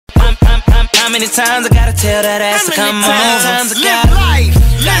many times I gotta tell that ass to come over? How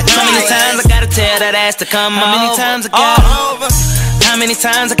many times I gotta tell that ass to come over? How many times I gotta How many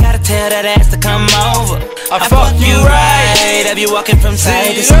times I gotta tell that ass to come over? I fuck you right, have you walking from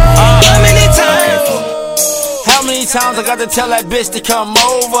side to side? How many times? How many times I got to tell that bitch to come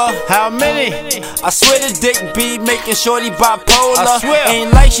over? How many? I swear the dick be making shorty bipolar. I swear.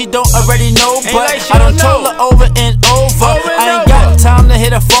 Ain't like she don't already know, but like I done told her over and over. I ain't got time to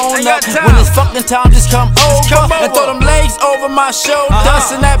hit a phone up. When it's fucking time, just come over. And throw them legs over my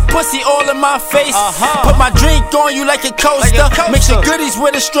shoulders and that pussy all in my face. Put my drink on you like a coaster. Mix your goodies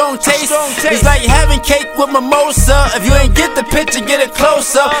with a strong taste. It's like having cake with mimosa. If you ain't get the picture, get it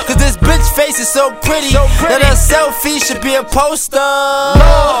closer. Cause this bitch face is so pretty that her selfie should be a poster.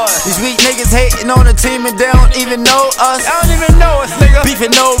 Lord. These weak niggas hating on the team and they don't even know us. I don't even know us, nigga. Beef for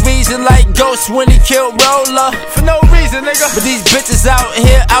no reason like Ghost when he killed Roller. For no reason, nigga. But these bitches out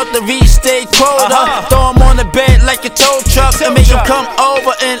here out the reach they quota. Throw them on the bed like a tow truck and make them come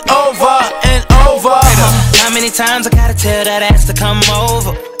over and over and over. How many times I gotta tell that ass to come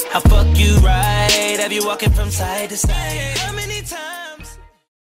over? I fuck you right, have you walking from side to side? How many times?